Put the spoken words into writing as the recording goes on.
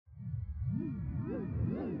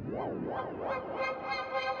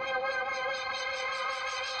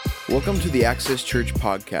Welcome to the Access Church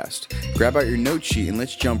podcast. Grab out your note sheet and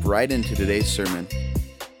let's jump right into today's sermon.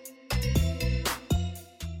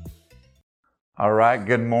 All right,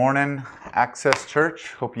 good morning, Access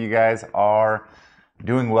Church. Hope you guys are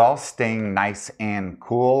doing well, staying nice and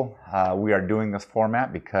cool. We are doing this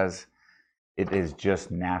format because it is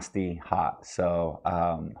just nasty hot. So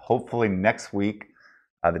hopefully next week,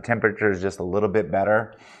 the temperature is just a little bit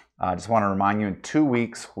better. I just want to remind you, in 2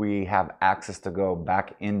 weeks, we have access to go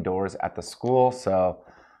back indoors at the school. So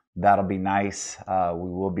that'll be nice. We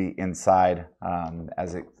will be inside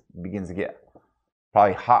as it begins to get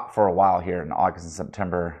probably hot for a while here in August and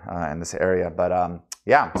September in this area. But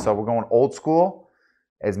yeah, so we're going old school.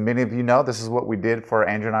 As many of you know, this is what we did for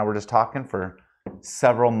Andrew and I were just talking for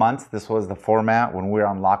several months. This was the format when we were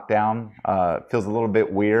on lockdown. It feels a little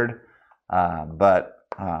bit weird, but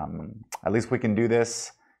at least we can do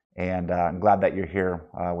this. And I'm glad that you're here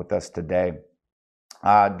with us today.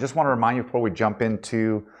 Just want to remind you before we jump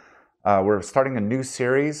into, we're starting a new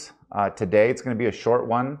series today. It's going to be a short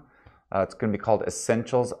one. It's going to be called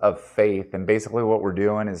Essentials of Faith. And basically what we're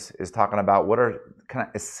doing is talking about what are kind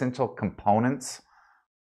of essential components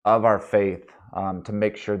of our faith to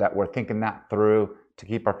make sure that we're thinking that through, to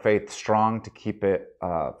keep our faith strong, to keep it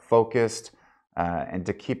focused, and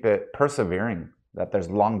to keep it persevering, that there's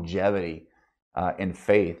longevity in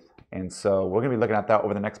faith. And so we're going to be looking at that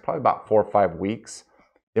over the next probably about 4 or 5 weeks.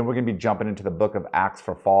 Then we're going to be jumping into the book of Acts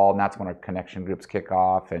for fall, and that's when our connection groups kick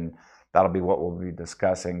off, and that'll be what we'll be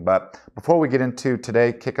discussing. But before we get into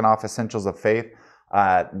today, kicking off Essentials of Faith,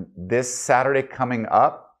 this Saturday coming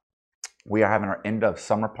up, we are having our end of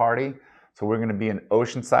summer party. So we're going to be in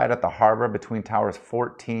Oceanside at the harbor between towers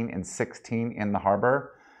 14 and 16 in the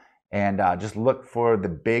harbor. And just look for the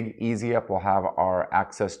big Easy Up. We'll have our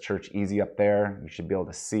Access Church Easy Up there. You should be able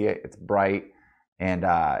to see it. It's bright. And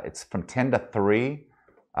it's from 10 to 3.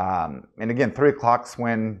 And again, 3 o'clock's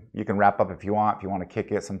when you can wrap up if you want to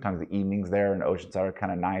kick it. Sometimes the evenings there in Oceanside are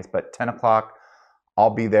kind of nice. But 10 o'clock, I'll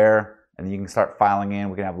be there. And then you can start filing in.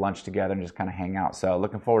 We can have lunch together and just kind of hang out. So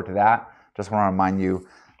looking forward to that. Just want to remind you,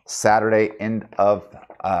 Saturday, end of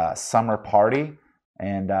summer party.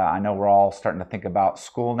 And I know we're all starting to think about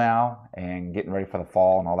school now and getting ready for the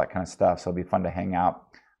fall and all that kind of stuff. So it'll be fun to hang out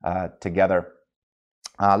together.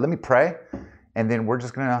 Let me pray, and then we're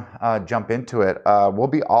just going to jump into it. We'll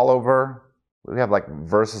be all over. We have like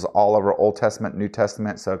verses all over Old Testament, New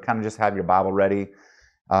Testament. So kind of just have your Bible ready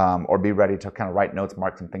or be ready to kind of write notes,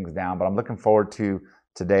 mark some things down. But I'm looking forward to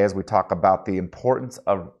today as we talk about the importance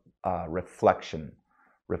of reflecting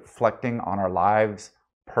on our lives,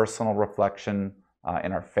 personal reflection,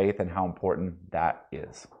 in our faith, and how important that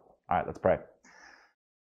is. All right, let's pray.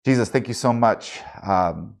 Jesus, thank you so much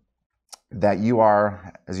that you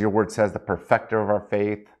are, as your word says, the perfecter of our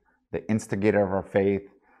faith, the instigator of our faith,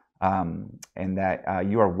 and that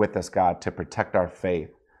you are with us, God, to protect our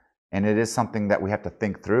faith. And it is something that we have to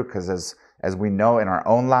think through, because as we know in our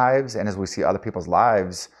own lives and as we see other people's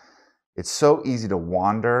lives, it's so easy to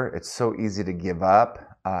wander. It's so easy to give up.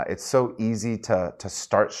 It's so easy to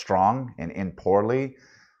start strong and end poorly.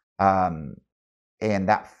 And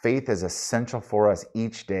that faith is essential for us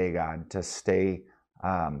each day, God, to stay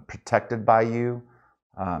protected by you,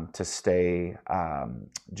 to stay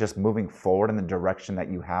just moving forward in the direction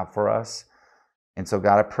that you have for us. And so,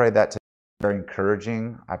 God, I pray that to be very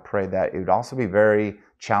encouraging. I pray that it would also be very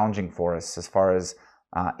challenging for us as far as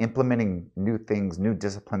implementing new things, new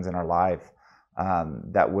disciplines in our life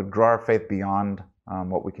that would grow our faith beyond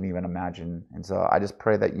what we can even imagine. And so I just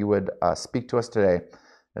pray that you would speak to us today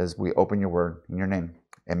as we open your word. In your name,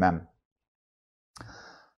 amen.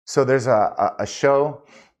 So there's a show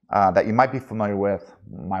that you might be familiar with.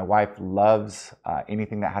 My wife loves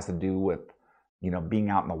anything that has to do with, being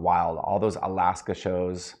out in the wild. All those Alaska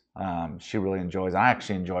shows, she really enjoys. I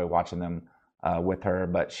actually enjoy watching them with her,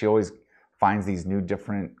 but she always finds these new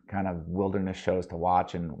different kind of wilderness shows to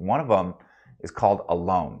watch. And one of them is called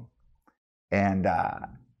Alone. And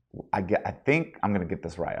I think I'm going to get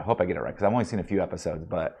this right. I hope I get it right, because I've only seen a few episodes.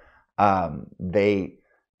 But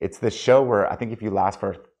it's this show where I think if you last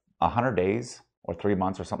for 100 days or 3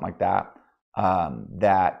 months or something like that,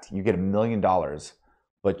 that you get $1 million,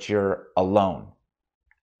 but you're alone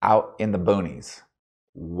out in the boonies,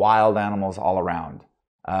 wild animals all around,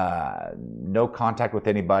 no contact with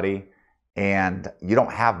anybody, and you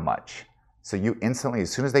don't have much. So you instantly,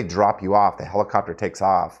 as soon as they drop you off, the helicopter takes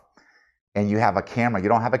off, and you have a camera. You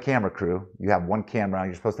don't have a camera crew. You have one camera.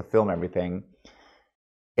 You're supposed to film everything.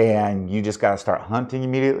 And you just got to start hunting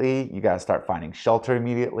immediately. You got to start finding shelter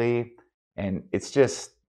immediately. And it's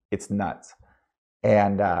nuts.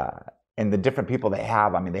 and the different people they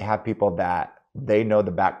have. I mean, they have people that they know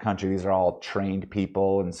the backcountry. These are all trained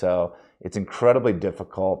people, and so it's incredibly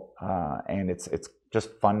difficult, and it's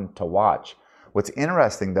just fun to watch. What's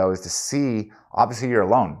interesting though is to see. Obviously, you're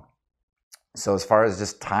alone, so as far as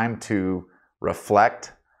just time to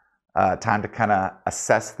reflect, time to kind of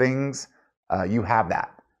assess things, you have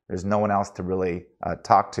that. There's no one else to really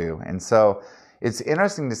talk to, and so it's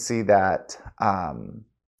interesting to see that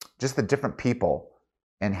just the different people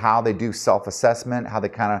and how they do self-assessment, how they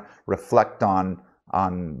kind of reflect on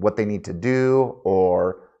what they need to do,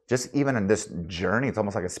 or just even in this journey, it's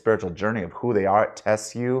almost like a spiritual journey of who they are. It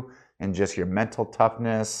tests you and just your mental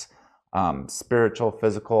toughness, spiritual,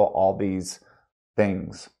 physical, all these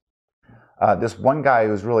things. This one guy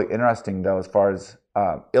who's really interesting, though, as far as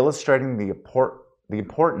illustrating the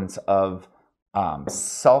importance of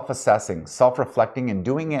self-assessing, self-reflecting, and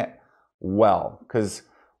doing it well. Because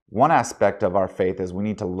one aspect of our faith is we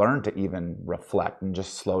need to learn to even reflect and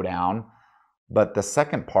just slow down. But the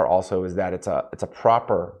second part also is that it's a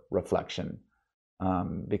proper reflection,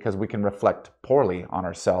 because we can reflect poorly on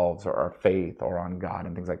ourselves or our faith or on God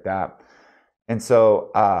and things like that. And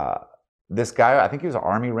so this guy, I think he was an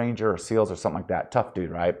Army Ranger or SEALs or something like that, tough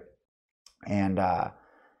dude, right? And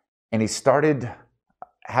he started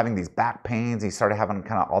having these back pains. He started having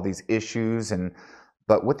kind of all these issues,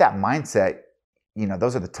 but with that mindset,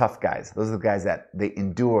 those are the tough guys. Those are the guys that they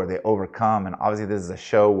endure, they overcome. And obviously this is a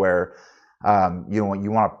show where, you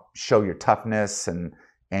want to show your toughness and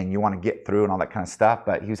you want to get through and all that kind of stuff.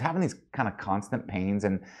 But he was having these kind of constant pains,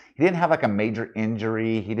 and he didn't have like a major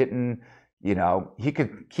injury. He didn't, he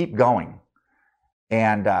could keep going.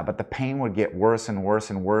 And, but the pain would get worse and worse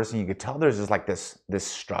and worse. And you could tell there's just like this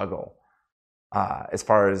struggle, as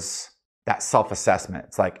far as that self-assessment.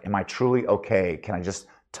 It's like, am I truly okay? Can I just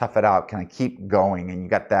tough it out? Can I keep going? And you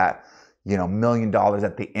got that, $1 million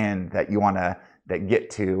at the end that you want to get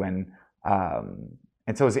to. And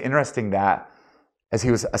so it's interesting that as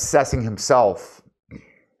he was assessing himself,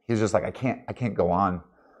 he was just like, I can't go on.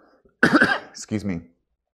 Excuse me.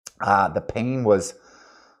 The pain was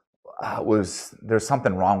there's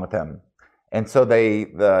something wrong with him. And so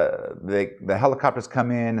the helicopters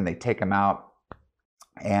come in and they take him out,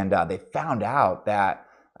 and they found out that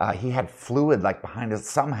he had fluid like behind us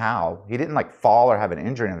somehow. He didn't like fall or have an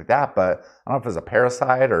injury or anything like that, but I don't know if it was a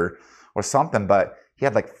parasite or something, but he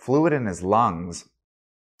had like fluid in his lungs.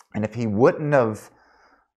 And if he wouldn't have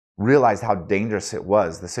realized how dangerous it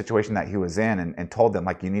was, the situation that he was in, and told them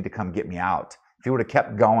like, you need to come get me out. If he would have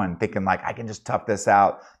kept going thinking like, I can just tough this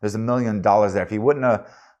out, there's $1 million there. If he wouldn't have,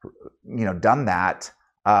 done that,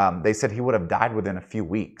 they said he would have died within a few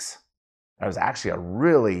weeks. That was actually a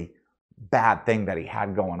really bad thing that he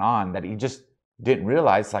had going on that he just didn't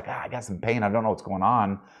realize. Like, I got some pain, I don't know what's going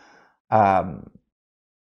on.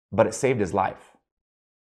 But it saved his life.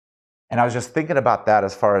 And I was just thinking about that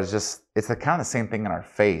as far as just, it's the kind of the same thing in our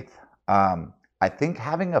faith. I think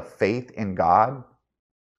having a faith in God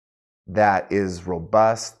that is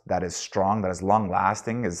robust, that is strong, that is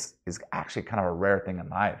long-lasting is actually kind of a rare thing in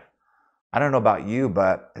life. I don't know about you,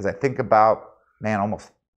 but as I think about,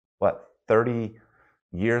 almost, 30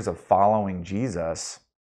 years of following Jesus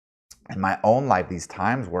in my own life, these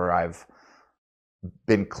times where I've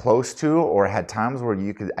been close to or had times where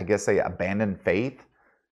you could, I guess, say abandon faith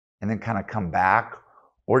and then kind of come back,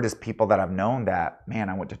 or just people that I've known that,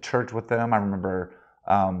 I went to church with them. I remember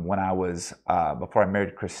when I was, before I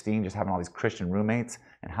married Christine, just having all these Christian roommates,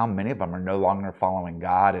 and how many of them are no longer following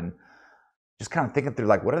God, and just kind of thinking through,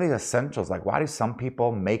 like, what are the essentials? Like, why do some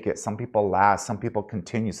people make it? Some people last, some people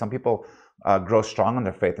continue, some people grow strong in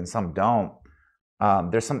their faith, and some don't.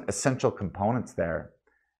 There's some essential components there.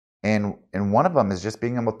 And one of them is just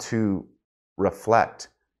being able to reflect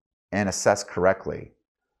and assess correctly.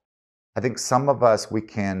 I think some of us, we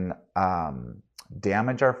can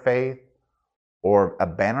damage our faith or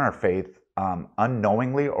abandon our faith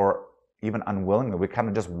unknowingly or even unwillingly. We kind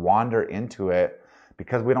of just wander into it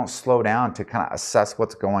because we don't slow down to kind of assess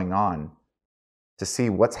what's going on, to see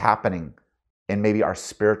what's happening in maybe our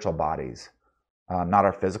spiritual bodies, not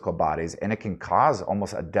our physical bodies. And it can cause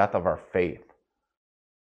almost a death of our faith.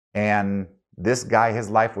 And this guy, his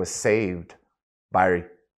life was saved by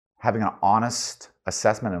having an honest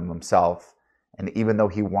assessment of himself. And even though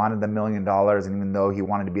he wanted the $1 million, and even though he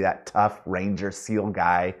wanted to be that tough Ranger SEAL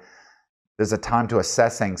guy, there's a time to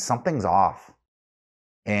assess, saying something's off,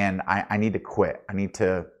 and I need to quit. I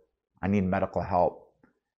need medical help.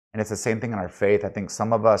 And it's the same thing in our faith. I think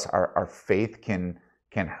some of us, our faith can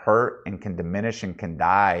hurt and can diminish and can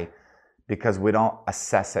die because we don't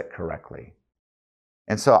assess it correctly.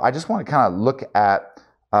 And so I just want to kind of look at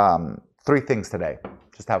three things today,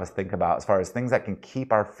 just have us think about as far as things that can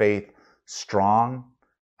keep our faith strong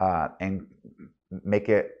and make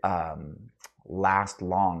it last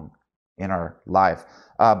long in our life.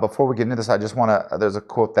 Before we get into this, I just want to, there's a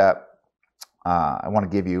quote that I want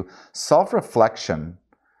to give you. Self-reflection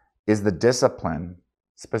is the discipline,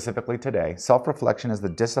 specifically today, self-reflection is the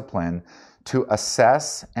discipline to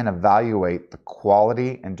assess and evaluate the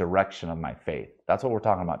quality and direction of my faith. That's what we're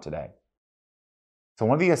talking about today. So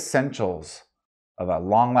one of the essentials of a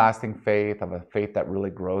long-lasting faith, of a faith that really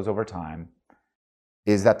grows over time,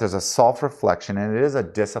 is that there's a self-reflection, and it is a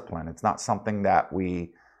discipline. It's not something that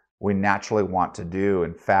we naturally want to do.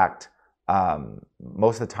 In fact,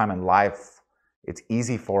 most of the time in life, it's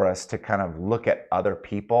easy for us to kind of look at other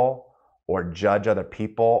people or judge other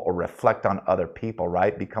people or reflect on other people,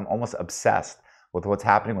 right? Become almost obsessed with what's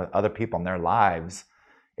happening with other people in their lives.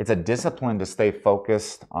 It's a discipline to stay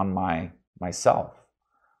focused on myself.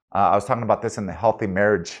 I was talking about this in the healthy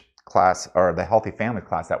marriage class, or the healthy family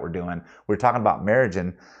class that we're doing. We're talking about marriage,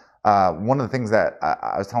 and one of the things that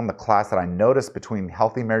I was telling the class that I noticed between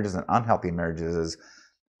healthy marriages and unhealthy marriages is,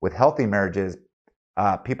 with healthy marriages,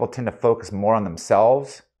 people tend to focus more on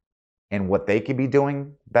themselves and what they could be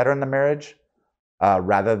doing better in the marriage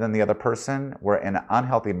rather than the other person. Where in an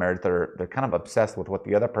unhealthy marriage, they're kind of obsessed with what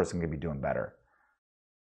the other person could be doing better.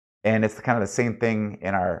 And it's kind of the same thing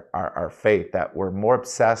in our faith, that we're more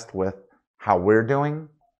obsessed with how we're doing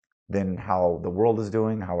than how the world is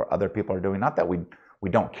doing, how other people are doing. Not that we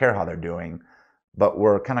don't care how they're doing, but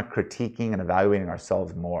we're kind of critiquing and evaluating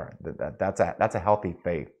ourselves more. That's a healthy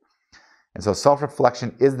faith. And so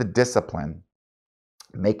self-reflection is the discipline,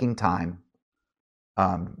 making time,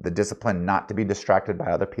 the discipline not to be distracted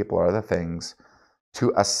by other people or other things,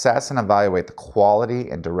 to assess and evaluate the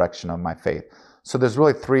quality and direction of my faith. So there's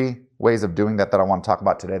really three ways of doing that I want to talk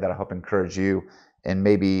about today that I hope encourage you, and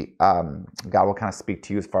maybe God will kind of speak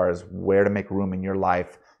to you as far as where to make room in your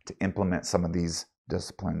life to implement some of these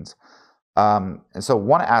disciplines. And so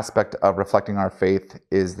one aspect of reflecting our faith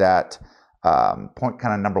is that point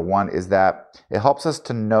kind of number one is that it helps us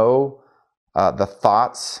to know the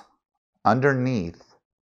thoughts underneath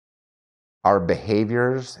our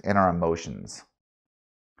behaviors and our emotions.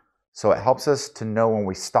 So it helps us to know when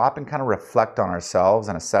we stop and kind of reflect on ourselves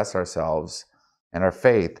and assess ourselves and our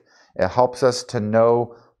faith, it helps us to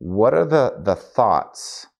know what are the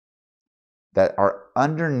thoughts that are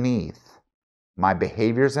underneath my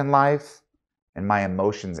behaviors in life and my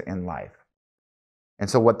emotions in life. And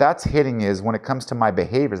so what that's hitting is, when it comes to my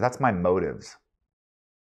behaviors, that's my motives.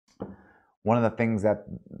 One of the things that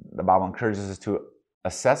the Bible encourages us to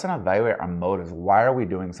assess and evaluate our motives. Why are we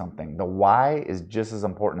doing something? The why is just as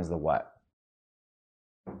important as the what.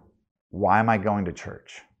 Why am I going to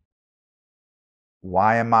church?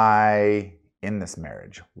 Why am I in this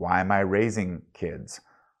marriage? Why am I raising kids?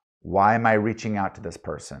 Why am I reaching out to this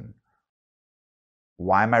person?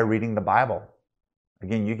 Why am I reading the Bible?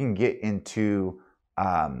 Again, you can get into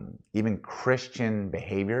even Christian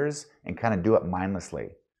behaviors and kind of do it mindlessly.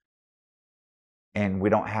 And we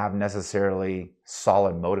don't have necessarily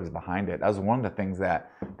solid motives behind it. That was one of the things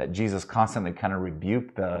that Jesus constantly kind of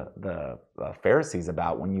rebuked the Pharisees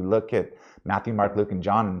about. When you look at Matthew, Mark, Luke, and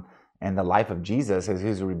John and the life of Jesus, as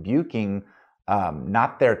he's rebuking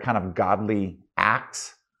not their kind of godly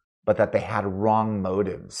acts, but that they had wrong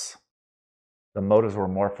motives. The motives were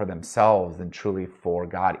more for themselves than truly for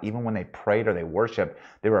God. Even when they prayed or they worshiped,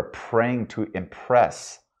 they were praying to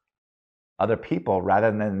impress other people rather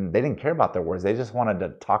than, they didn't care about their words. They just wanted to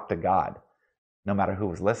talk to God, no matter who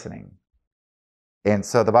was listening. And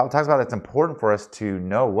so the Bible talks about it's important for us to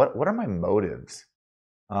know what are my motives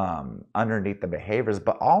underneath the behaviors,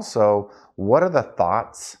 but also what are the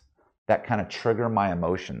thoughts that kind of trigger my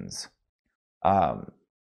emotions.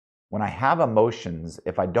 When I have emotions,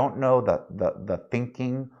 if I don't know the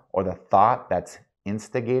thinking or the thought that's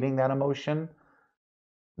instigating that emotion,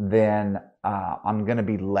 then I'm going to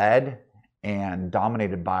be led and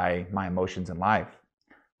dominated by my emotions in life,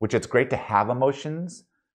 which it's great to have emotions,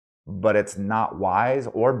 but it's not wise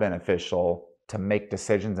or beneficial to make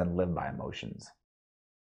decisions and live by emotions.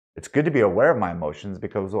 It's good to be aware of my emotions,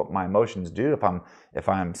 because what my emotions do, if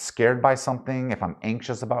I'm scared by something, if I'm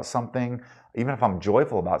anxious about something, even if I'm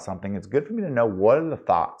joyful about something, it's good for me to know what are the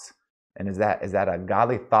thoughts, and is that a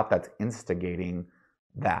godly thought that's instigating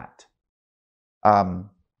that.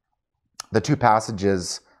 The two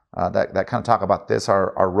passages that kind of talk about this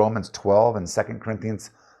are Romans 12 and 2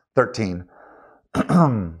 Corinthians 13.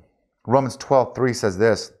 Romans 12:3 says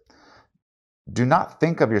this: "Do not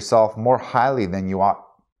think of yourself more highly than you ought,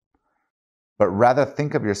 but rather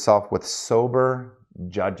think of yourself with sober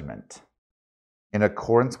judgment." in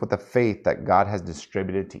accordance with the faith that God has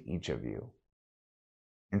distributed to each of you.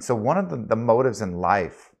 And so one of the motives in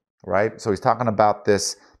life, right? So he's talking about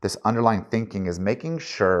this underlying thinking is making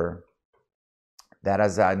sure that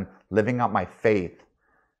as I'm living out my faith,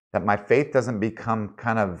 that my faith doesn't become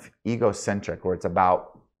kind of egocentric where it's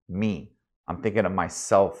about me. I'm thinking of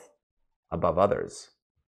myself above others.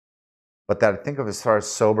 But that I think of as far as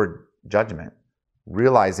sober judgment,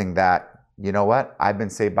 realizing that, you know what, I've been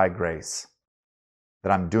saved by grace,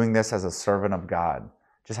 that I'm doing this as a servant of God,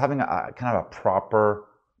 just having a kind of a proper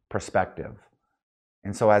perspective.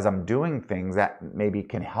 And so as I'm doing things that maybe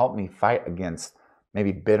can help me fight against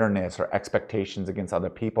maybe bitterness or expectations against other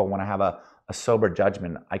people, when I have a sober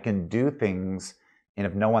judgment, I can do things, and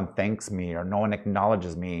if no one thanks me or no one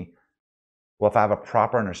acknowledges me, well, if I have a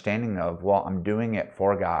proper understanding of, well, I'm doing it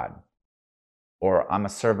for God, or I'm a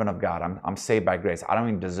servant of God, I'm saved by grace, I don't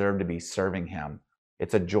even deserve to be serving Him.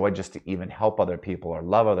 It's a joy just to even help other people or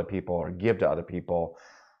love other people or give to other people.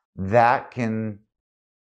 That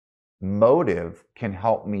motive can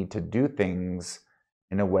help me to do things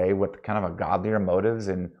in a way with kind of a godlier motives,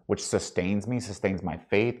 and which sustains me, sustains my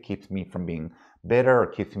faith, keeps me from being bitter, or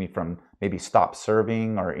keeps me from maybe stop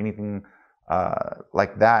serving or anything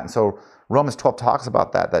like that. And so Romans 12 talks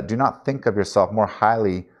about that do not think of yourself more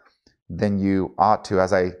highly than you ought to.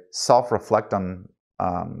 As I self-reflect on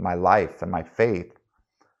my life and my faith,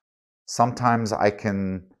 sometimes I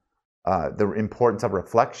can, the importance of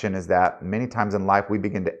reflection is that many times in life we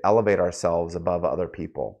begin to elevate ourselves above other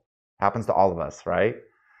people. Happens to all of us, right?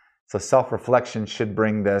 So self-reflection should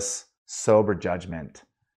bring this sober judgment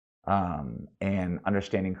and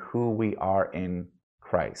understanding who we are in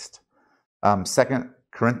Christ. 2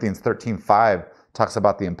 Corinthians 13:5 talks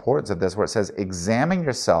about the importance of this, where it says, examine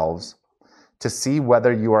yourselves to see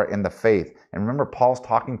whether you are in the faith. And remember, Paul's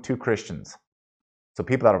talking to Christians. So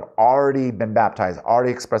people that have already been baptized,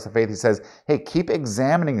 already expressed the faith. He says, hey, keep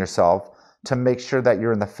examining yourself to make sure that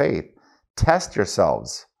you're in the faith. Test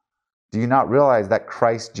yourselves. Do you not realize that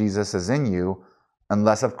Christ Jesus is in you,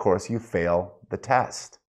 unless, of course, you fail the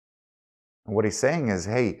test? And what he's saying is,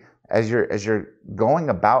 hey, as you're going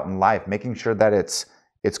about in life, making sure that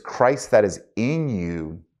it's Christ that is in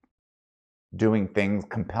you doing things,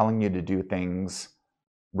 compelling you to do things,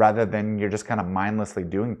 rather than you're just kind of mindlessly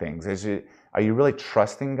doing things. Are you really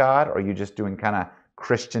trusting God, or are you just doing kind of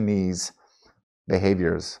Christianese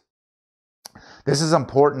behaviors? This is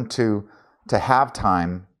important to have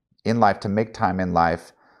time in life, to make time in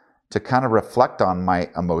life, to kind of reflect on my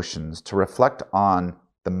emotions, to reflect on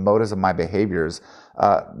the motives of my behaviors.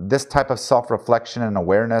 This type of self-reflection and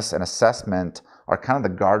awareness and assessment are kind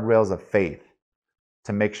of the guardrails of faith,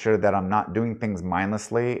 to make sure that I'm not doing things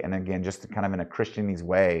mindlessly, and again, just kind of in a Christianese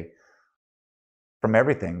way, from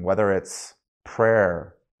everything, whether it's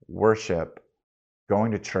prayer, worship,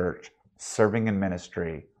 going to church, serving in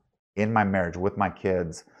ministry, in my marriage, with my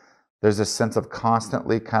kids. There's this sense of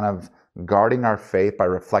constantly kind of guarding our faith by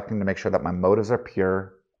reflecting to make sure that my motives are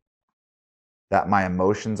pure, that my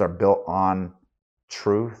emotions are built on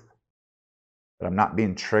truth, that I'm not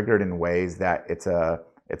being triggered in ways that it's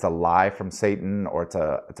a lie from Satan, or it's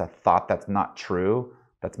a thought that's not true,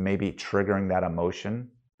 that's maybe triggering that emotion.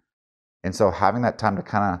 And so having that time to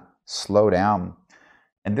kind of slow down.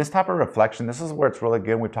 And this type of reflection, this is where it's really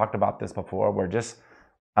good. We've talked about this before, where just,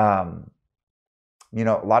 a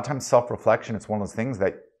lot of times self-reflection, it's one of those things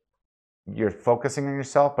that you're focusing on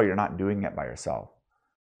yourself, but you're not doing it by yourself.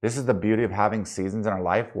 This is the beauty of having seasons in our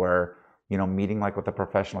life where, meeting like with a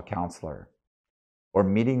professional counselor, or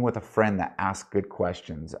meeting with a friend that asks good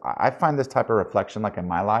questions. I find this type of reflection, like in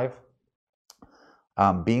my life,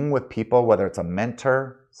 being with people, whether it's a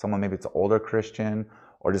mentor, someone maybe it's an older Christian,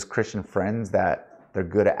 or just Christian friends that they're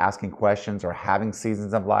good at asking questions, or having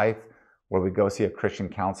seasons of life where we go see a Christian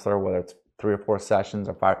counselor, whether it's 3 or 4 sessions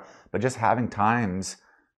or 5, but just having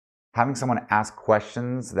someone ask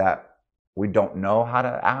questions that we don't know how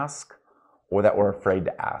to ask, or that we're afraid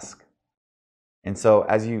to ask. And so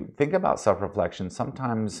as you think about self-reflection,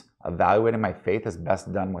 sometimes evaluating my faith is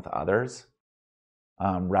best done with others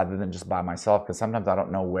rather than just by myself, because sometimes I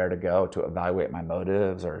don't know where to go to evaluate my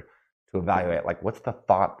motives, or to evaluate like what's the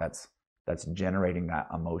thought that's generating that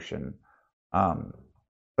emotion.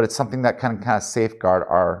 But it's something that can kind of safeguard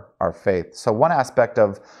our faith. So one aspect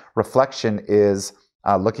of reflection is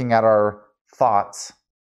looking at our thoughts,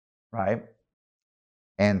 right?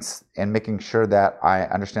 And making sure that I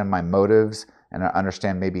understand my motives, and I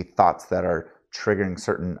understand maybe thoughts that are triggering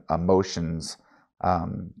certain emotions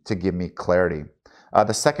to give me clarity.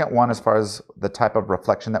 The second one, as far as the type of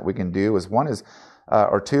reflection that we can do, is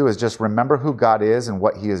two is just remember who God is and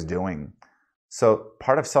what He is doing. So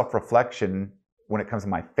part of self-reflection, when it comes to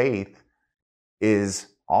my faith is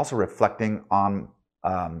also reflecting on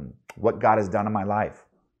what God has done in my life,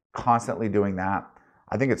 constantly doing that.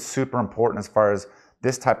 I think it's super important as far as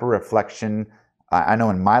this type of reflection. I know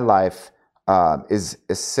in my life is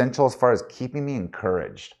essential as far as keeping me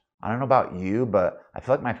encouraged. I don't know about you, but I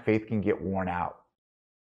feel like my faith can get worn out.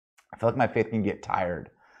 I feel like my faith can get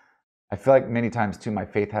tired. I feel like many times too, my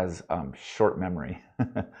faith has short memory.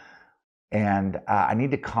 And I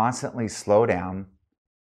need to constantly slow down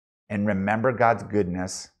and remember God's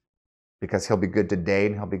goodness, because he'll be good today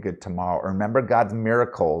and he'll be good tomorrow. Or remember God's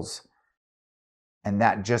miracles. And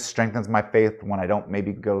that just strengthens my faith when I don't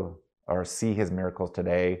maybe go or see his miracles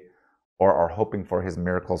today or are hoping for his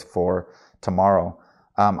miracles for tomorrow.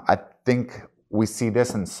 I think we see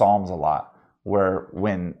this in Psalms a lot, where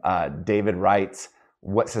when David writes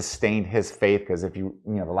what sustained his faith, because if you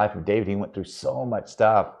know the life of David, he went through so much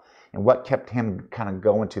stuff. And what kept him kind of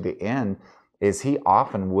going to the end is he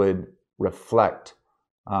often would reflect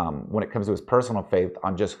when it comes to his personal faith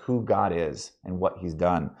on just who God is and what he's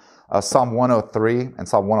done. Psalm 103 and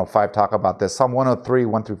Psalm 105 talk about this. Psalm 103,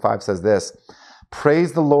 1-5 says this: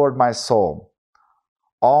 "Praise the Lord, my soul.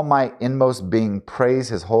 All my inmost being, praise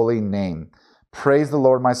his holy name. Praise the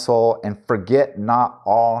Lord, my soul, and forget not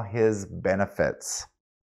all his benefits.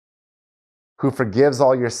 Who forgives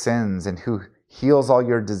all your sins and who heals all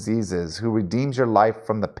your diseases, who redeems your life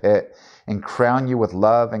from the pit and crown you with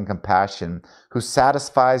love and compassion, who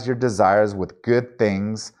satisfies your desires with good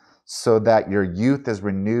things so that your youth is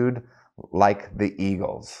renewed like the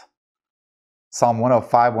eagles." Psalm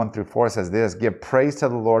 105, 1-4 says this: "Give praise to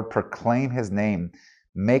the Lord, proclaim his name,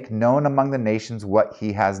 make known among the nations what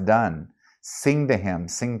he has done. Sing to him,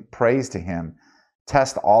 sing praise to him,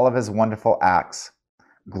 test all of his wonderful acts.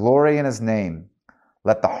 Glory in his name.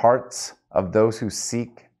 Let the hearts of those who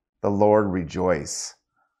seek the Lord rejoice.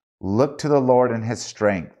 Look to the Lord in his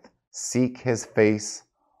strength. Seek his face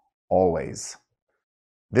always."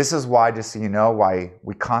 This is why, just so you know, why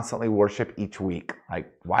we constantly worship each week.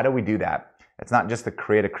 Like, why do we do that? It's not just to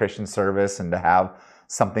create a Christian service and to have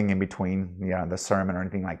something in between, the sermon or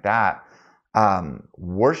anything like that.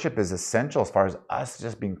 Worship is essential as far as us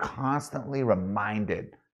just being constantly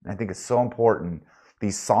reminded. And I think it's so important.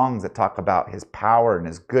 These songs that talk about his power and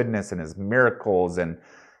his goodness and his miracles and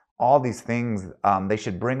all these things, they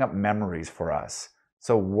should bring up memories for us.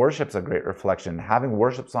 So worship's a great reflection. Having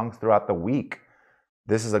worship songs throughout the week,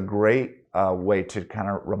 this is a great way to kind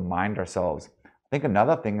of remind ourselves. I think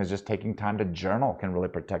another thing is just taking time to journal can really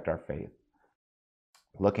protect our faith.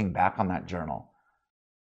 Looking back on that journal.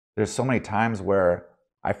 There's so many times where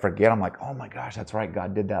I forget, I'm like, oh my gosh, that's right,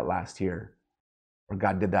 God did that last year. Or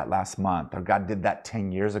God did that last month. Or God did that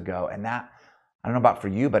 10 years ago. And that, I don't know about for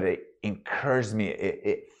you, but it encourages me.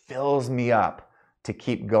 It fills me up to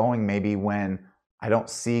keep going maybe when I don't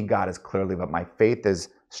see God as clearly, but my faith is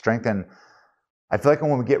strengthened. I feel like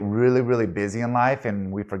when we get really, really busy in life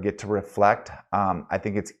and we forget to reflect, I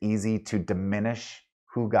think it's easy to diminish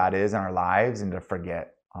who God is in our lives and to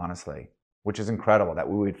forget, honestly, which is incredible that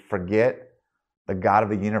we would forget the God of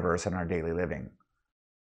the universe in our daily living.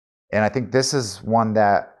 And I think this is one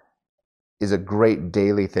that is a great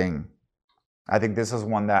daily thing. I think this is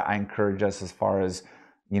one that I encourage us as far as,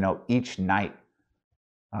 each night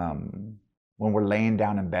when we're laying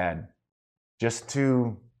down in bed, just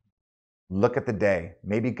to look at the day.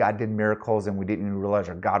 Maybe God did miracles and we didn't even realize,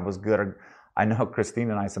 or God was good. Or I know Christine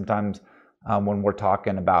and I sometimes when we're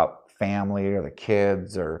talking about family or the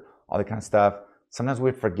kids or all that kind of stuff, sometimes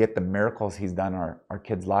we forget the miracles he's done in our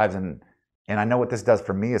kids' lives. And I know what this does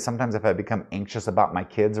for me is sometimes if I become anxious about my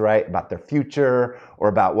kids, right, about their future or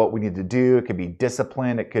about what we need to do, it could be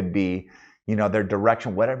discipline, it could be, their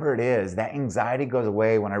direction, whatever it is, that anxiety goes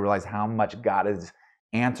away when I realize how much God has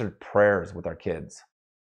answered prayers with our kids.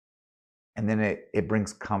 And then it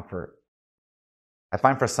brings comfort. I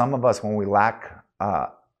find for some of us, when we lack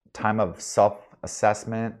time of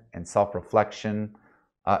self-assessment and self-reflection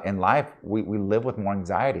in life, we live with more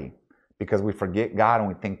anxiety because we forget God and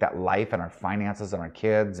we think that life and our finances and our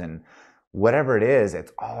kids and whatever it is,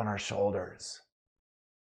 it's all on our shoulders.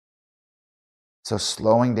 So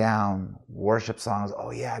slowing down, worship songs, oh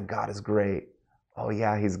yeah, God is great. Oh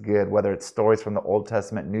yeah, he's good. Whether it's stories from the Old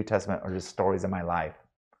Testament, New Testament, or just stories in my life.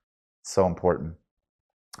 So important.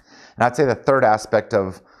 And I'd say the third aspect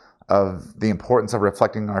of the importance of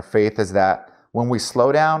reflecting on our faith is that when we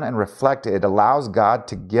slow down and reflect, it allows God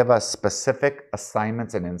to give us specific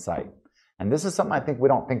assignments and insight. And this is something I think we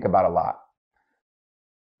don't think about a lot.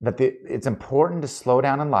 That it's important to slow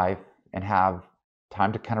down in life and have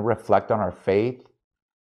time to kind of reflect on our faith,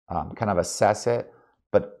 kind of assess it.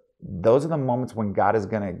 But those are the moments when God is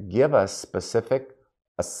going to give us specific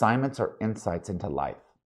assignments or insights into life.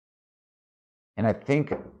 And I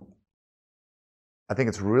think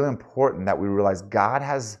it's really important that we realize God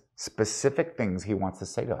has specific things he wants to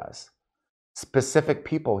say to us, specific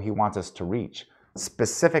people he wants us to reach,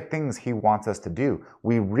 specific things he wants us to do.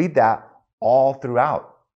 We read that all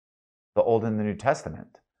throughout the Old and the New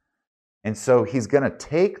Testament. And so he's going to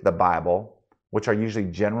take the Bible, which are usually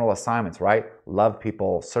general assignments, right? Love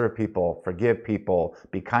people, serve people, forgive people,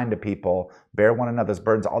 be kind to people, bear one another's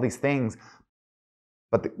burdens, all these things.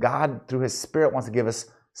 But God, through his Spirit, wants to give us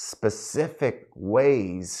specific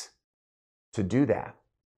ways to do that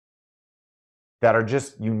are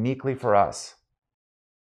just uniquely for us.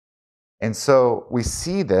 And so we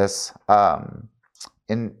see this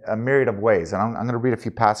in a myriad of ways. And I'm going to read a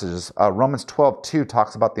few passages. Romans 12:2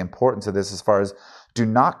 talks about the importance of this as far as, do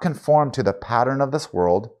not conform to the pattern of this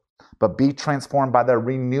world, but be transformed by the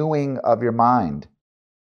renewing of your mind.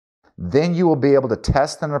 Then you will be able to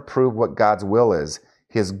test and approve what God's will is,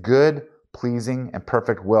 his good, pleasing, and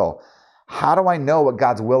perfect will. How do I know what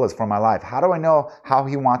God's will is for my life? How do I know how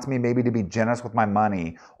he wants me maybe to be generous with my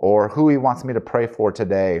money, or who he wants me to pray for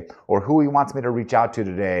today, or who he wants me to reach out to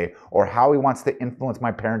today, or how he wants to influence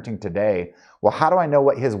my parenting today? Well, how do I know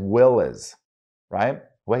what his will is, right?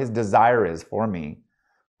 What his desire is for me?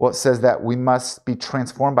 Well, it says that we must be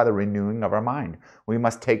transformed by the renewing of our mind. We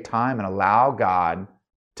must take time and allow God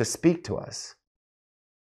to speak to us,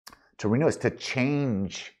 to renew us, to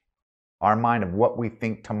change our mind of what we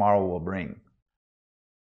think tomorrow will bring.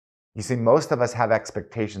 You see, most of us have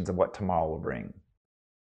expectations of what tomorrow will bring,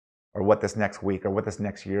 or what this next week or what this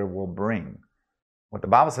next year will bring. What the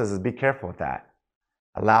Bible says is be careful with that.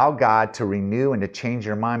 Allow God to renew and to change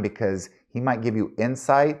your mind, because he might give you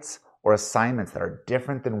insights or assignments that are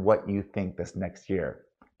different than what you think this next year,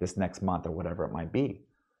 this next month, or whatever it might be.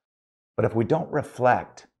 But if we don't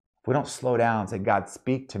reflect, if we don't slow down and say, God,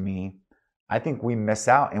 speak to me, I think we miss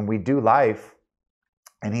out, and we do life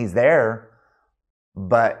and he's there,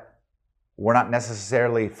 but we're not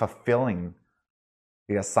necessarily fulfilling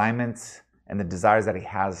the assignments and the desires that he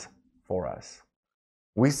has for us.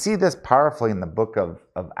 We see this powerfully in the book of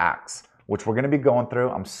Acts, which we're going to be going through.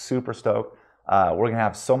 I'm super stoked. We're going to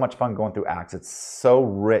have so much fun going through Acts. It's so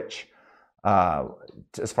rich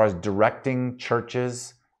as far as directing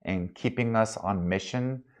churches and keeping us on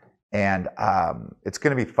mission. And it's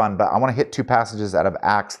going to be fun. But I want to hit two passages out of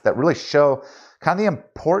Acts that really show kind of the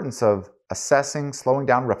importance of assessing, slowing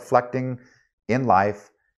down, reflecting in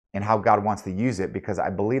life, and how God wants to use it. Because I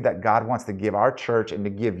believe that God wants to give our church and to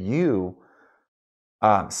give you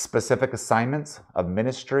specific assignments of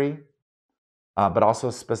ministry, but also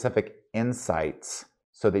specific insights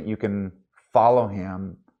so that you can follow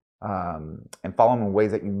him and follow him in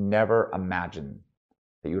ways that you never imagined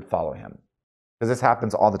that you would follow him. Because this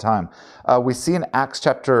happens all the time. We see in Acts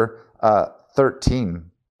chapter 13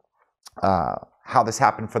 how this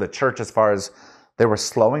happened for the church, as far as they were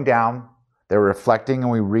slowing down, they were reflecting,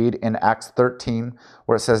 and we read in Acts 13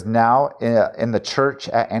 where it says, now in the church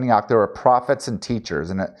at Antioch there were prophets and teachers,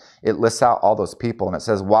 and it lists out all those people, and it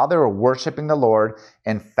says, while they were worshiping the Lord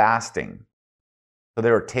and fasting. So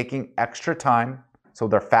they were taking extra time. So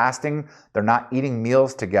they're fasting, they're not eating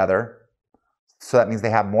meals together. So that means they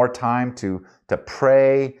have more time to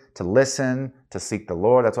pray, to listen, to seek the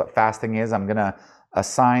Lord. That's what fasting is. I'm going to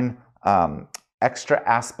assign extra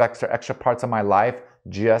aspects or extra parts of my life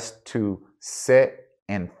just to sit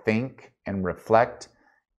and think and reflect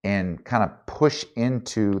and kind of push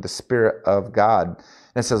into the Spirit of God. And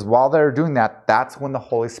it says, while they're doing that, that's when the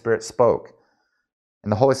Holy Spirit spoke.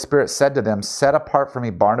 And the Holy Spirit said to them, set apart for me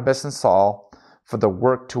Barnabas and Saul for the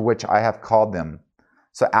work to which I have called them.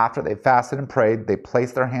 So after they fasted and prayed, they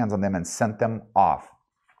placed their hands on them and sent them off.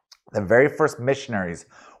 The very first missionaries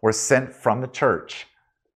were sent from the church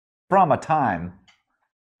from a time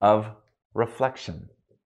of reflection,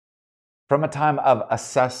 from a time of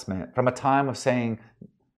assessment, from a time of saying,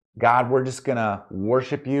 God, we're just going to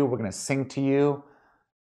worship you. We're going to sing to you.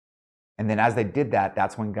 And then as they did that,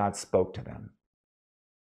 that's when God spoke to them.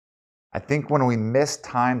 I think when we miss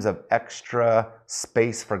times of extra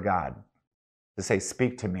space for God to say,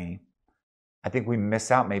 speak to me, I think we miss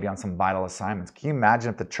out maybe on some vital assignments. Can you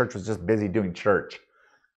imagine if the church was just busy doing church?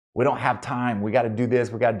 We don't have time. We got to do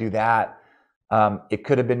this. We got to do that. It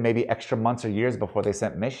could have been maybe extra months or years before they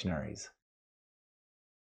sent missionaries.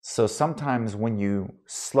 So sometimes when you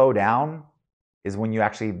slow down is when you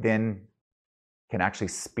actually then can actually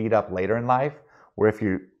speed up later in life, where if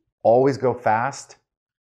you always go fast,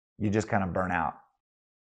 you just kind of burn out.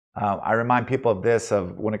 I remind people of this,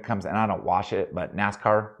 of when it comes, and I don't watch it, but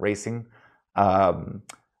NASCAR racing.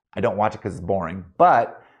 I don't watch it because it's boring.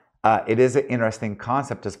 But it is an interesting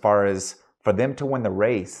concept as far as for them to win the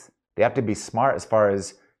race, they have to be smart as far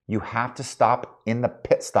as you have to stop in the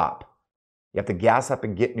pit stop. You have to gas up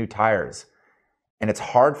and get new tires. And it's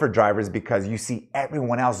hard for drivers because you see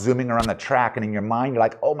everyone else zooming around the track, and in your mind, you're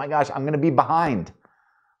like, oh my gosh, I'm going to be behind.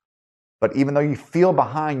 But even though you feel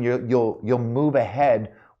behind, you'll move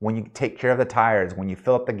ahead when you take care of the tires, when you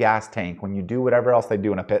fill up the gas tank, when you do whatever else they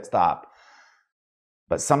do in a pit stop.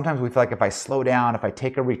 But sometimes we feel like if I slow down, if I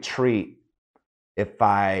take a retreat, if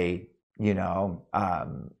I,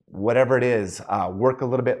 whatever it is, work a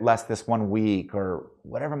little bit less this 1 week or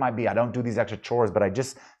whatever it might be, I don't do these extra chores, but I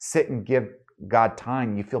just sit and give God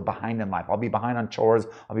time, you feel behind in life. I'll be behind on chores.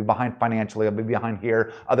 I'll be behind financially. I'll be behind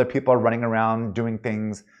here. Other people are running around doing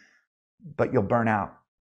things, but you'll burn out.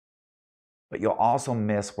 But you'll also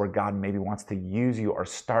miss where God maybe wants to use you or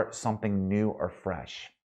start something new or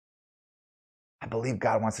fresh. I believe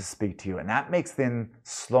God wants to speak to you, and that makes then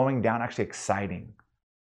slowing down actually exciting.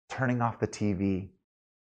 Turning off the TV.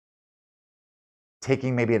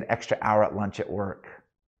 Taking maybe an extra hour at lunch at work,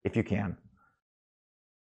 if you can.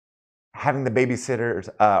 Having the babysitters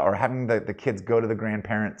or having the kids go to the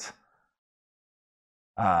grandparents.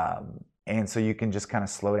 And so you can just kind of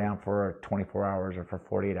slow down for 24 hours or for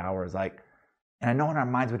 48 hours. And I know in our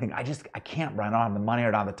minds we think, I can't run on the money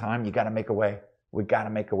or not the time. You got to make a way. We got to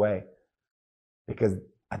make a way. Because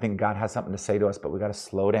I think God has something to say to us, but we got to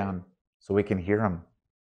slow down so we can hear him.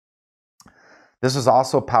 This is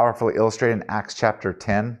also powerfully illustrated in Acts chapter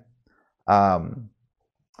 10.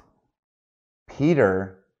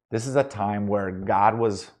 Peter, this is a time where God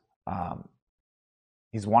was,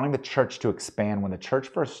 he's wanting the church to expand. When the church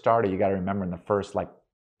first started, you got to remember in the first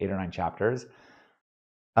 8 or 9 chapters,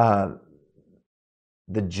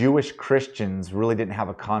 the Jewish Christians really didn't have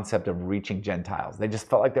a concept of reaching Gentiles. They just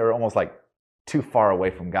felt like they were almost too far away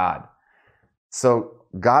from God. So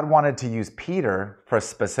God wanted to use Peter for a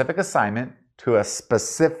specific assignment to a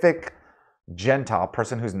specific Gentile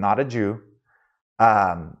person who's not a Jew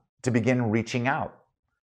to begin reaching out.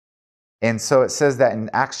 And so it says that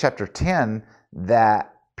in Acts chapter 10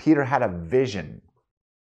 that Peter had a vision,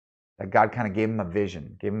 that God kind of gave him a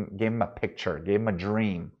vision, gave him a picture, gave him a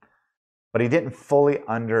dream, but he didn't fully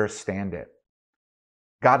understand it.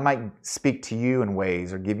 God might speak to you in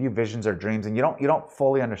ways or give you visions or dreams, and you don't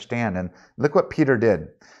fully understand. And look what Peter did.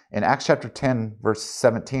 In Acts chapter 10, verse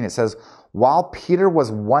 17, it says, while Peter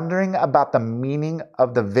was wondering about the meaning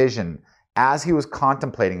of the vision as he was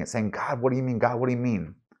contemplating it, saying, God, what do you mean? God, what do you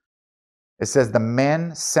mean? It says, the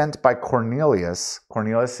men sent by Cornelius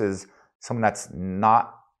is someone that's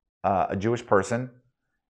not a Jewish person,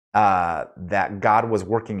 that God was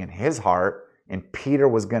working in his heart, and Peter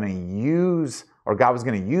was going to use, or God was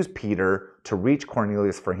going to use Peter to reach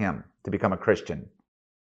Cornelius for him to become a Christian.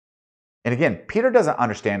 And again, Peter doesn't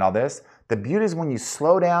understand all this. The beauty is when you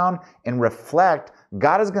slow down and reflect,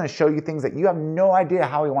 God is going to show you things that you have no idea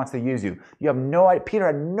how he wants to use you. You have no idea. Peter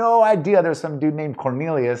had no idea there's some dude named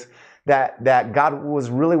Cornelius that God was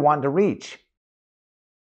really wanting to reach.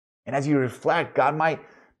 And as you reflect, God might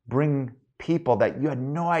bring people that you had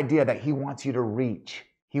no idea that he wants you to reach.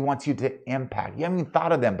 He wants you to impact. You haven't even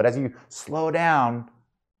thought of them, but as you slow down,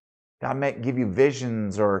 God might give you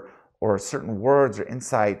visions or certain words or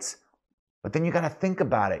insights, but then you got to think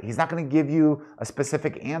about it. He's not going to give you a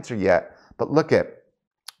specific answer yet, but look at,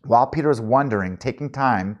 while Peter is wondering, taking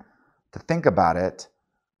time to think about it,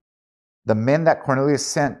 the men that Cornelius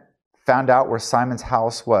sent found out where Simon's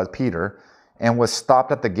house was, Peter, and was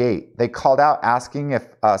stopped at the gate. They called out asking if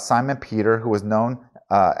Simon Peter, who was known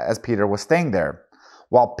as Peter, was staying there.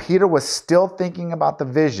 While Peter was still thinking about the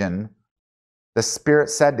vision, the Spirit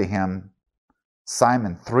said to him,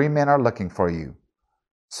 Simon, 3 men are looking for you.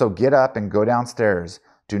 So get up and go downstairs.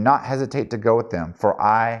 Do not hesitate to go with them, for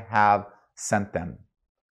I have sent them.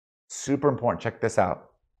 Super important. Check this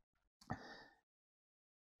out.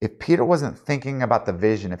 If Peter wasn't thinking about the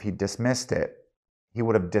vision, if he dismissed it, he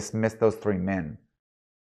would have dismissed those 3 men.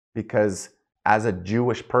 Because as a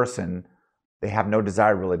Jewish person, they have no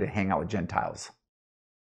desire really to hang out with Gentiles.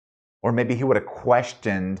 Or maybe he would have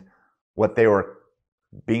questioned what they were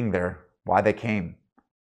being there, why they came.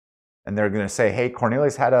 And they're going to say, hey,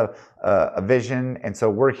 Cornelius had a vision, and so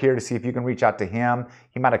we're here to see if you can reach out to him.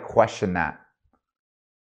 He might have questioned that.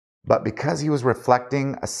 But because he was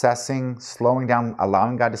reflecting, assessing, slowing down,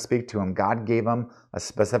 allowing God to speak to him, God gave him a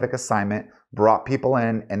specific assignment, brought people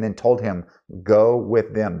in, and then told him, go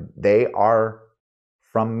with them. They are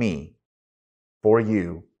from me for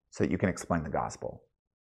you so that you can explain the gospel.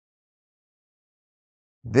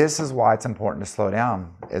 This is why it's important to slow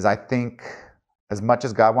down, is I think as much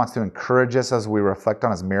as God wants to encourage us as we reflect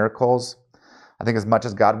on his miracles, I think as much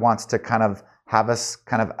as God wants to kind of have us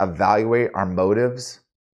kind of evaluate our motives,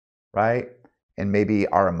 right? And maybe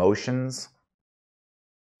our emotions,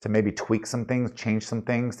 to maybe tweak some things, change some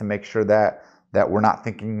things to make sure that we're not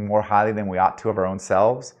thinking more highly than we ought to of our own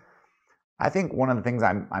selves. I think one of the things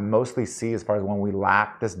I mostly see as far as when we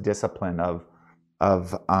lack this discipline of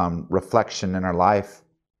reflection in our life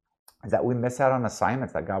is that we miss out on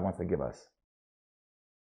assignments that God wants to give us.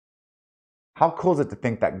 How cool is it to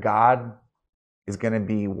think that God is going to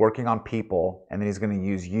be working on people and then he's going to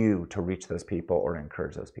use you to reach those people or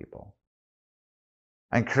encourage those people?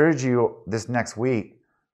 I encourage you this next week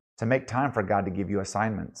to make time for God to give you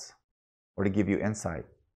assignments or to give you insight.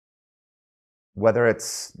 Whether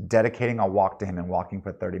it's dedicating a walk to him and walking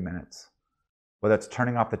for 30 minutes, whether it's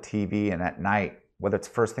turning off the TV and at night, whether it's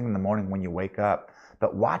first thing in the morning when you wake up.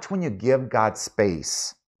 But watch when you give God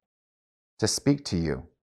space to speak to you.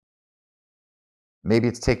 Maybe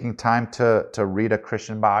it's taking time to read a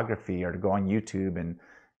Christian biography or to go on YouTube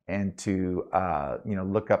and to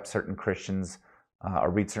look up certain Christians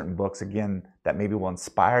or read certain books, again, that maybe will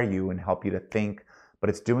inspire you and help you to think.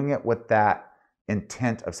 But it's doing it with that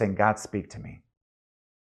intent of saying, God, speak to me.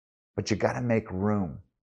 But you got to make room.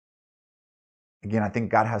 Again, I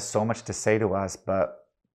think God has so much to say to us, but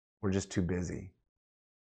we're just too busy.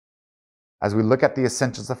 As we look at the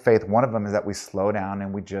essentials of faith, one of them is that we slow down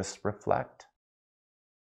and we just reflect.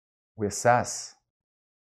 We assess.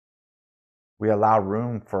 We allow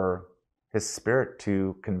room for his Spirit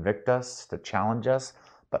to convict us, to challenge us,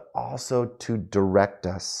 but also to direct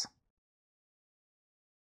us.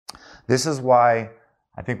 This is why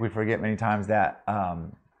I think we forget many times that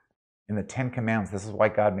in the 10 Commandments, this is why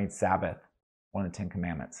God made Sabbath one of the 10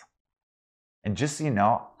 Commandments. And just so you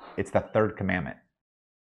know, it's the third commandment.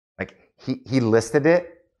 Like he listed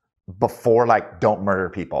it before, like, don't murder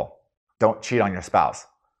people, don't cheat on your spouse.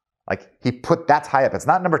 Like he put that's high up. It's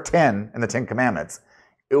not number 10 in the 10 Commandments.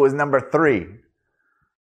 It was number 3.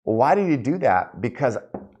 Why did he do that? Because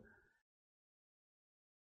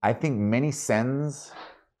I think many sins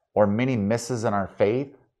or many misses in our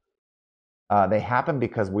faith, they happen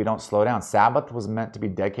because we don't slow down. Sabbath was meant to be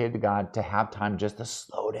dedicated to God, to have time just to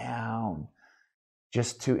slow down,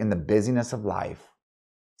 just to, in the busyness of life,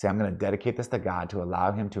 say, I'm going to dedicate this to God, to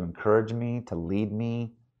allow him to encourage me, to lead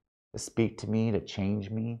me, to speak to me, to change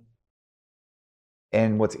me.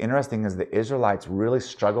 And what's interesting is the Israelites really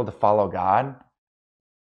struggled to follow God.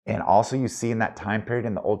 And also you see in that time period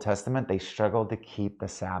in the Old Testament, they struggled to keep the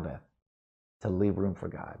Sabbath, to leave room for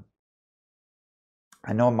God.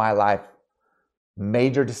 I know in my life,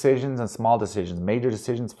 major decisions and small decisions, major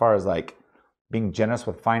decisions as far as like being generous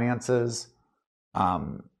with finances,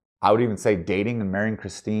 I would even say dating and marrying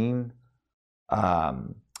Christine,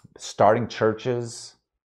 starting churches,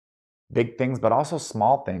 big things, but also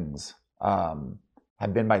small things,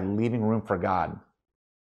 have been by leaving room for God.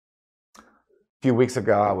 A few weeks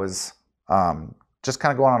ago, I was just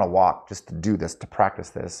kind of going on a walk just to do this, to practice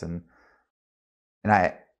this. And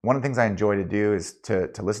one of the things I enjoy to do is to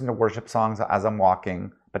listen to worship songs as I'm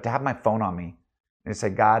walking, but to have my phone on me and to say,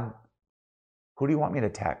 God, who do you want me to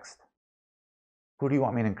text? Who do you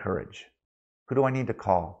want me to encourage? Who do I need to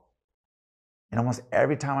call? And almost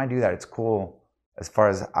every time I do that, it's cool. As far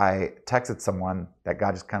as I texted someone that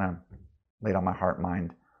God just kind of laid on my heart and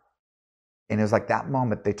mind. And it was like that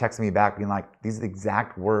moment, they texted me back being like, these are the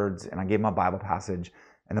exact words. And I gave them a Bible passage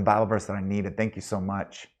and the Bible verse that I needed. Thank you so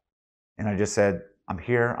much. And I just said, I'm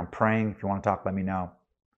here, I'm praying. If you want to talk, let me know.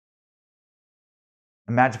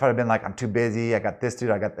 Imagine if I'd have been like, I'm too busy. I got this, dude.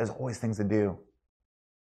 There's always things to do.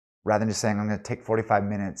 Rather than just saying, I'm going to take 45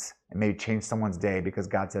 minutes and maybe change someone's day because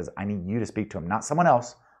God says, I need you to speak to him. Not someone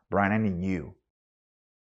else. Brian, I need you.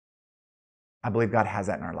 I believe God has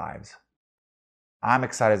that in our lives. I'm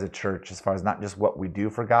excited as a church as far as not just what we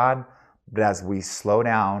do for God, but as we slow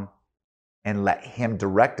down and let him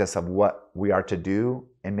direct us of what we are to do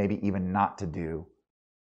and maybe even not to do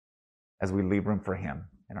as we leave room for him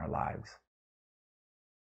in our lives.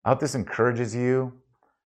 I hope this encourages you.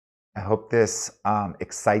 I hope this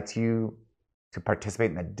excites you to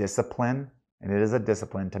participate in the discipline, and it is a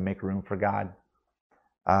discipline to make room for God.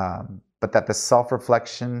 But that the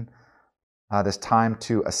self-reflection, this time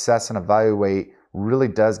to assess and evaluate really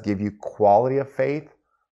does give you quality of faith,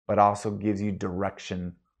 but also gives you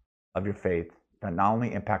direction of your faith that not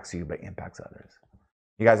only impacts you, but impacts others.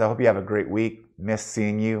 You guys, I hope you have a great week. Miss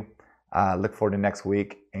seeing you. Look forward to next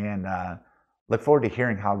week, and look forward to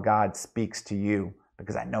hearing how God speaks to you,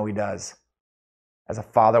 because I know he does. As a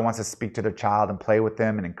father wants to speak to their child and play with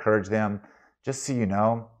them and encourage them, just so you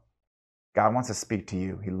know, God wants to speak to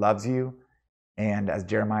you. He loves you, And as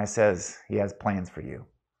Jeremiah says, he has plans for you.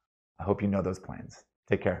 I hope you know those plans.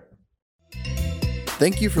 Take care.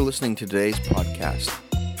 Thank you for listening to today's podcast.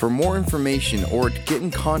 For more information or to get in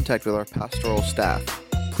contact with our pastoral staff,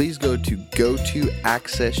 please go to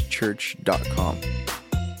gotoaccesschurch.com.